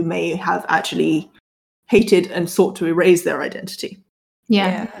someone who may have actually hated and sought to erase their identity.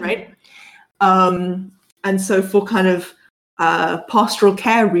 Yeah. Right? And so for kind of pastoral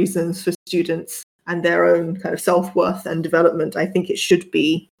care reasons for students and their own kind of self-worth and development, I think it should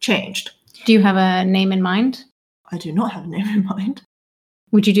be changed. Do you have a name in mind? I do not have a name in mind.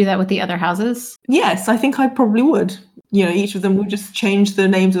 Would you do that with the other houses? Yes, I think I probably would. Each of them would just change the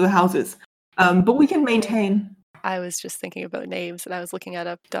names of the houses. But we can maintain. I was just thinking about names, and I was looking at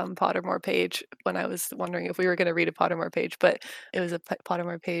a dumb Pottermore page when I was wondering if we were going to read a Pottermore page, but it was a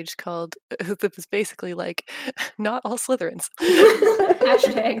Pottermore page called, that was basically like, not all Slytherins.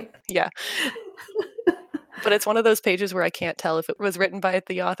 Hashtag. Yeah. But it's one of those pages where I can't tell if it was written by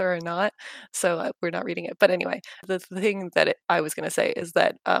the author or not, so we're not reading it. But anyway, the thing that I was going to say is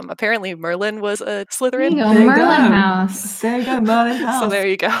that apparently Merlin was a Slytherin. There you go, Merlin House. There you go, Merlin House. So there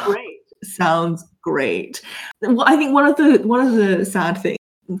you go. Great. Sounds great. Well, I think one of the sad things,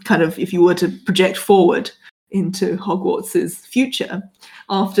 kind of, if you were to project forward into Hogwarts's future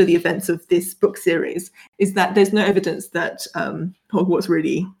after the events of this book series, is that there's no evidence that Hogwarts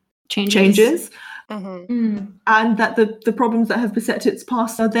really changes. Mm-hmm. And that the problems that have beset its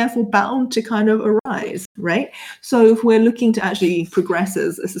past are therefore bound to kind of arise, right? So if we're looking to actually progress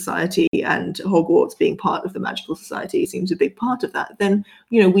as a society, and Hogwarts being part of the magical society seems a big part of that, then,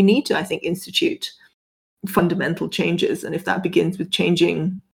 we need to, I think, institute fundamental changes. And if that begins with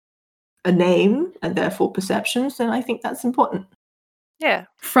changing a name and therefore perceptions, then I think that's important. Yeah.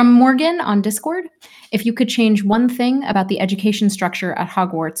 From Morgan on Discord, if you could change one thing about the education structure at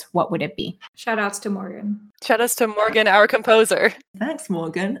Hogwarts, what would it be? Shout outs to Morgan. Shout outs to Morgan, our composer. Thanks,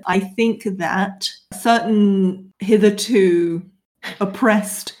 Morgan. I think that certain hitherto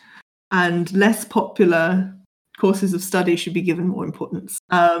oppressed and less popular courses of study should be given more importance.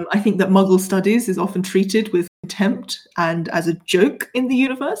 I think that Muggle studies is often treated with contempt and as a joke in the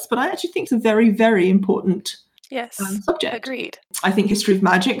universe, but I actually think it's a very, very important subject. Agreed. I think history of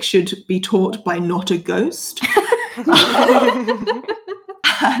magic should be taught by not a ghost.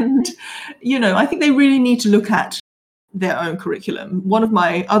 And, I think they really need to look at their own curriculum. One of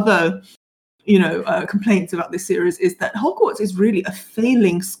my other, complaints about this series is that Hogwarts is really a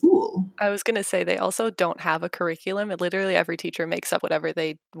failing school. I was going to say they also don't have a curriculum, and literally every teacher makes up whatever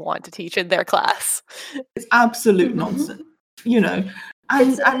they want to teach in their class. It's absolute nonsense,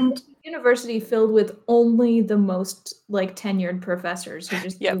 and university filled with only the most tenured professors who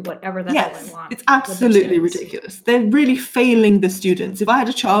just do whatever the hell they want. It's absolutely ridiculous. They're really failing the students. If I had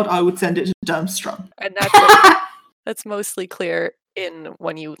a child, I would send it to Durmstrang. And that's mostly clear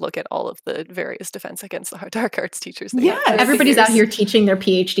when you look at all of the various defense against the dark arts teachers. Everybody's out here teaching their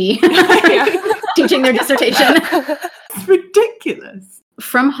PhD, teaching their dissertation. It's ridiculous.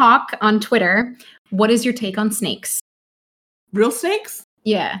 from Hawk on Twitter, what is your take on snakes? Real snakes?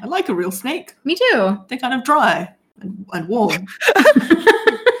 Yeah, I like a real snake. me too. They're kind of dry and warm.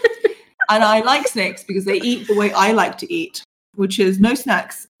 And I like snakes because they eat the way I like to eat, which is no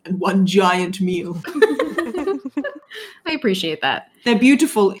snacks and one giant meal. I appreciate that. They're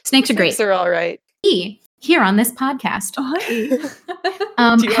beautiful. Snakes are great. Snakes are all right. Here on this podcast. Oh,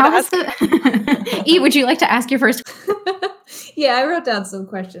 hi. Do you How wanna was the E, would you like to ask your first? Yeah, I wrote down some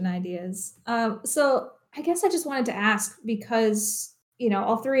question ideas. So I guess I just wanted to ask because,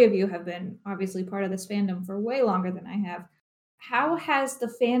 all three of you have been obviously part of this fandom for way longer than I have. How has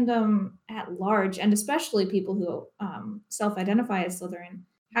the fandom at large, and especially people who self-identify as Slytherin,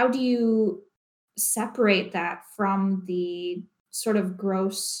 how do you separate that from the sort of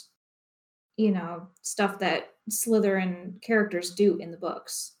gross, stuff that Slytherin characters do in the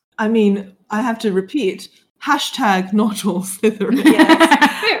books? I mean, I have to repeat, hashtag not all Slytherin.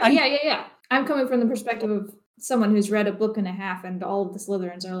 Fair. Yeah. I'm coming from the perspective of someone who's read a book and a half and all of the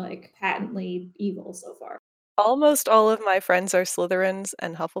Slytherins are like patently evil so far. Almost all of my friends are Slytherins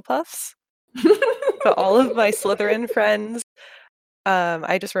and Hufflepuffs. But all of my Slytherin friends,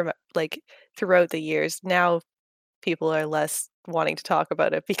 I just remember, like, throughout the years, now people are less wanting to talk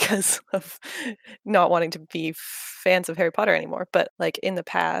about it because of not wanting to be fans of Harry Potter anymore. But, like, in the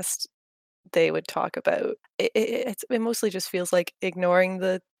past, they would talk about it. It mostly just feels like ignoring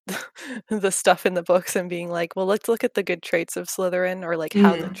the the stuff in the books and being like, well, let's look at the good traits of Slytherin, or like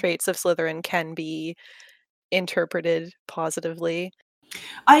how the traits of Slytherin can be interpreted positively.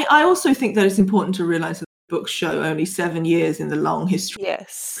 I also think that it's important to realize that the books show only 7 years in the long history.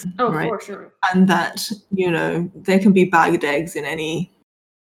 Yes. Oh, Right. for sure. And that, there can be bagged eggs in any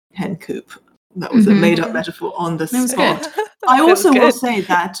hen coop. That was a made-up metaphor on the That was spot. good. I That was also will good. say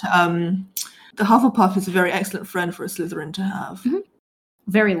that the Hufflepuff is a very excellent friend for a Slytherin to have.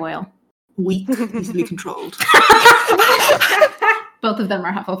 Very loyal. Weak, easily controlled. Both of them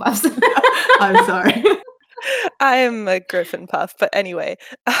are Hufflepuffs. I'm sorry. I am a Griffin puff, but anyway.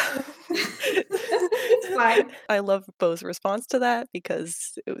 It's fine. I love Bo's response to that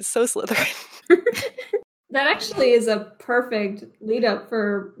because it was so Slytherin. That actually is a perfect wind up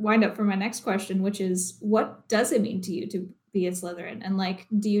for my next question, which is, what does it mean to you to be a Slytherin? And like,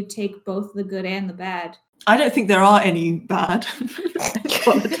 do you take both the good and the bad? I don't think there are any bad.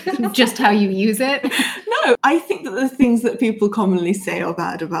 Just how you use it. No, I think that the things that people commonly say are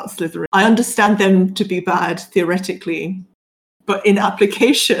bad about Slytherin, I understand them to be bad theoretically, but in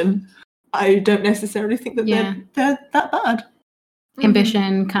application, I don't necessarily think that they're that bad.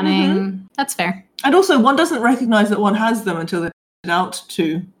 Ambition, cunning. That's fair. And also, one doesn't recognize that one has them until they're pointed out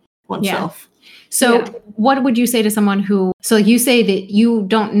to oneself. So what would you say to someone who, so you say that you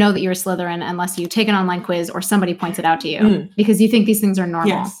don't know that you're a Slytherin unless you take an online quiz or somebody points it out to you because you think these things are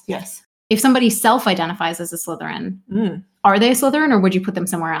normal. Yes. If somebody self-identifies as a Slytherin, are they a Slytherin or would you put them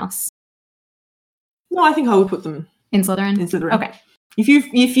somewhere else? No, I think I would put them In Slytherin? in Slytherin. Okay.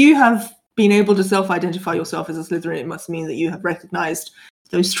 If you have been able to self-identify yourself as a Slytherin, it must mean that you have recognized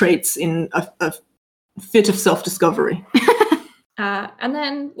those traits in a fit of self-discovery. And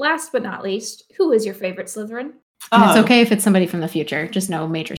then last but not least, who is your favorite Slytherin? And it's okay if it's somebody from the future. Just no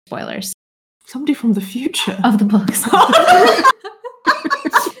major spoilers Somebody from the future. of the books.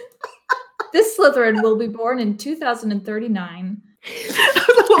 This Slytherin will be born in 2039.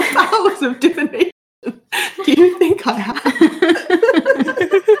 The powers of divination. Do you think I have?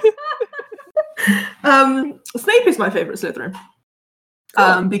 Snape is my favorite Slytherin.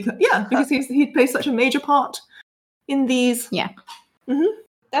 Cool. Because he plays such a major part in these. Yeah.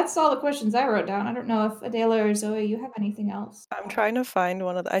 That's all the questions I wrote down. I don't know if Adela or Zoe, you have anything else? I'm trying to find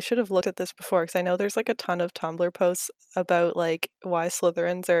one of the, I should have looked at this before because I know there's like a ton of Tumblr posts about like why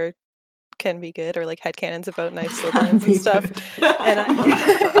Slytherins can be good, or like headcanons about nice Slytherins and stuff. And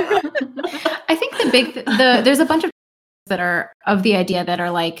I think there's a bunch of that are of the idea that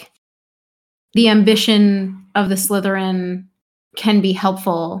are like the ambition of the Slytherin can be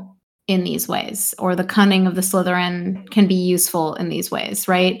helpful in these ways, or the cunning of the Slytherin can be useful in these ways,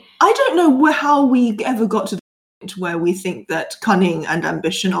 right? I don't know how we ever got to the point where we think that cunning and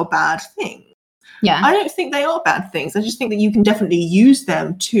ambition are bad things. Yeah. I don't think they are bad things. I just think that you can definitely use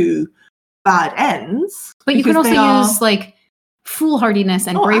them to bad ends. But you can because also they are- use like foolhardiness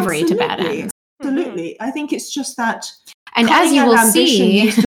and bravery to bad absolutely. ends. Absolutely. I think it's just that And as cunning you and will ambition see,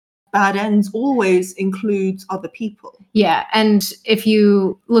 used to bad ends always includes other people. yeah, and if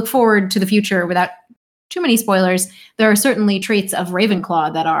you look forward to the future without too many spoilers, there are certainly traits of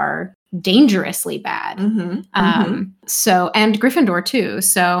Ravenclaw that are dangerously bad. So, and Gryffindor too.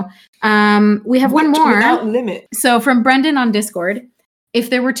 So we have one more. Without limit. So from Brendan on Discord, if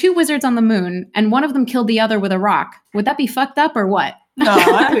there were two wizards on the moon and one of them killed the other with a rock, would that be fucked up or what? No, I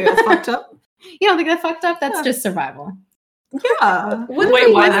don't think that's fucked up. You don't think that's fucked up? That's Yeah. just survival. Yeah.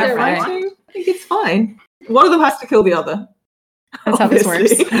 Wait, why not? I think it's fine. One of them has to kill the other. That's how this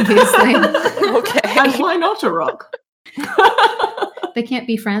works, Obviously. obviously. Okay. And why not a rock? They can't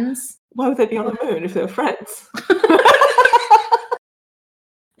be friends. Why would they be on the moon if they were friends?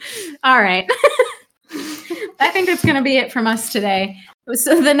 All right. I think that's going to be it from us today.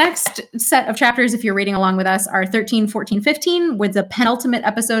 So the next set of chapters, if you're reading along with us, are 13, 14, 15, with the penultimate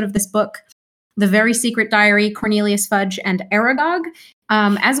episode of this book, The Very Secret Diary, Cornelius Fudge, and Aragog.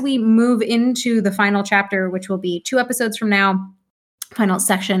 As we move into the final chapter, which will be 2 episodes from now, final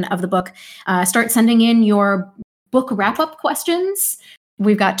section of the book, start sending in your book wrap-up questions.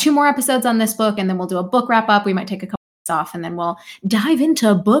 We've got 2 more episodes on this book, and then we'll do a book wrap-up. We might take a couple off, and then we'll dive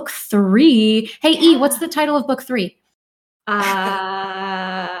into book 3. Hey, E, what's the title of book 3?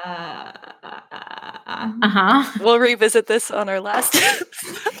 Uh-huh. We'll revisit this on our last.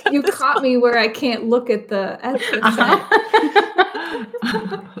 You caught me where I can't look at the Uh-huh.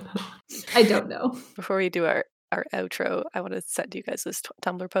 I don't know. Before we do our outro, I want to send you guys this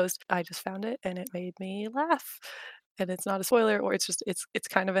Tumblr post. I just found it and it made me laugh. And it's not a spoiler, or it's just it's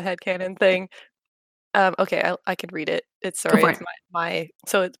kind of a headcanon thing. Okay, I can read it. It's Go sorry, for it's my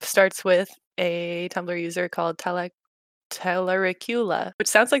so it starts with a Tumblr user called Telericula, which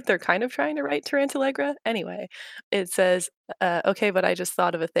sounds like they're kind of trying to write Tarantallegra. Anyway, it says, okay, but I just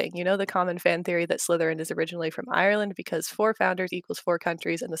thought of a thing. You know the common fan theory that Slytherin is originally from Ireland because 4 founders equals 4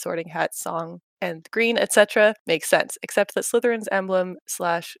 countries and the Sorting Hat song and green, etc. makes sense, except that Slytherin's emblem /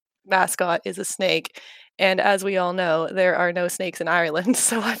 mascot is a snake. And as we all know, there are no snakes in Ireland.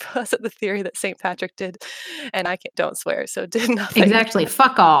 So I posit the theory that St. Patrick did, and don't swear, so did nothing. Exactly.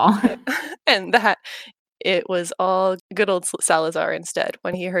 Fuck all. And that it was all good old Salazar instead.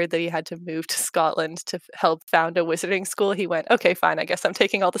 When he heard that he had to move to Scotland to help found a wizarding school, he went, okay, fine, I guess I'm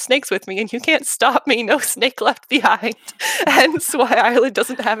taking all the snakes with me, and you can't stop me, no snake left behind. Hence why Ireland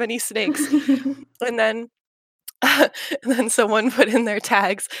doesn't have any snakes. And then someone put in their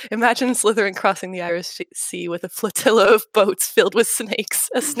tags, imagine Slytherin crossing the Irish Sea with a flotilla of boats filled with snakes,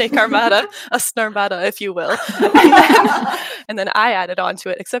 a snake armada, a snarmada, if you will. And then I added on to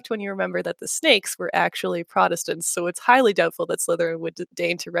it, except when you remember that the snakes were actually Protestants, so it's highly doubtful that Slytherin would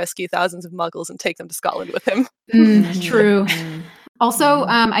deign to rescue thousands of muggles and take them to Scotland with him. True. Also,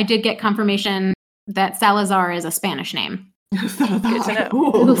 I did get confirmation that Salazar is a Spanish name. Good to know.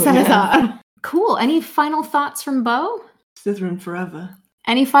 Ooh, Salazar. Cool. Any final thoughts from Bo? Slytherin forever.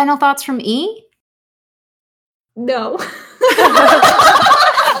 Any final thoughts from E? No.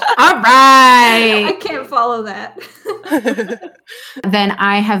 All right. I can't follow that. Then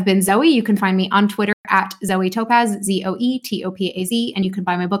I have been Zoe. You can find me on Twitter at Zoe Topaz, ZoeTopaz, and you can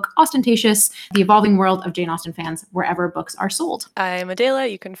buy my book Ostentatious, The Evolving World of Jane Austen Fans, wherever books are sold. I'm Adela.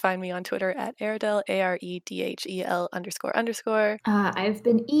 You can find me on Twitter at Aredel, AREDHEL __. I've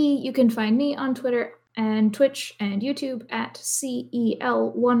been E. You can find me on Twitter and Twitch and YouTube at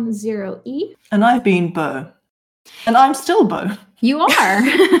CEL10E. And I've been Bo. And I'm still Bo. You are.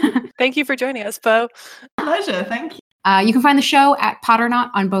 Thank you for joining us, Bo. Pleasure, thank you. You can find the show at Potternaut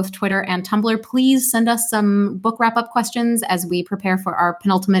on both Twitter and Tumblr. Please send us some book wrap-up questions as we prepare for our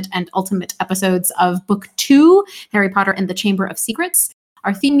penultimate and ultimate episodes of Book 2, Harry Potter and the Chamber of Secrets.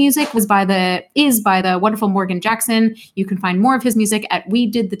 Our theme music is by the wonderful Morgan Jackson. You can find more of his music at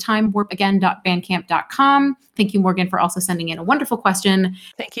wedidthetimewarpagain.bandcamp.com. Thank you, Morgan, for also sending in a wonderful question.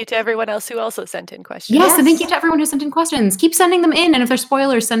 Thank you to everyone else who also sent in questions. Yes, and thank you to everyone who sent in questions. Keep sending them in, and if they're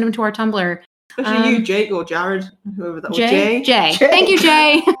spoilers, send them to our Tumblr. Especially you, Jake, or Jared, whoever that was. Jay. Thank you,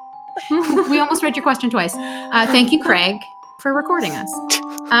 Jay. We almost read your question twice. Thank you, Craig, for recording us.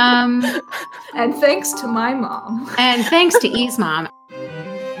 And thanks to my mom. And thanks to E's mom.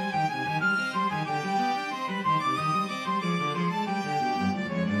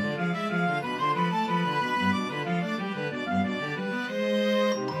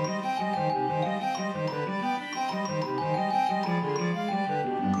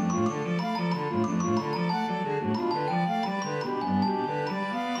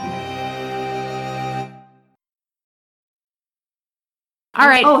 All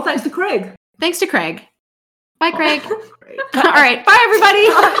right. Oh, thanks to Craig. Thanks to Craig. Bye, Craig. Great. All right. Bye, everybody.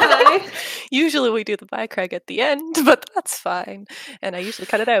 Bye. Usually we do the bye Craig at the end, but that's fine. And I usually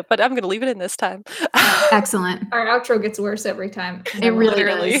cut it out, but I'm going to leave it in this time. Excellent. Our outro gets worse every time. It really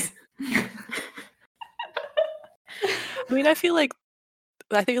Literally. does. I mean, I feel like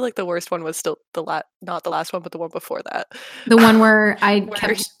the worst one was still not the last one, but the one before that. The one where I Where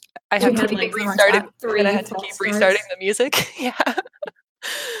kept I had to had keep like restarting, three and I had to false keep starts. restarting the music. Yeah.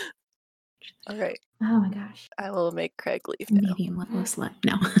 All right. Oh my gosh. I will make Craig leave now. Medium level slut.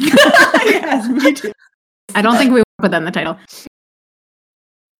 No. Yes, me too. I don't think we will put that in the title.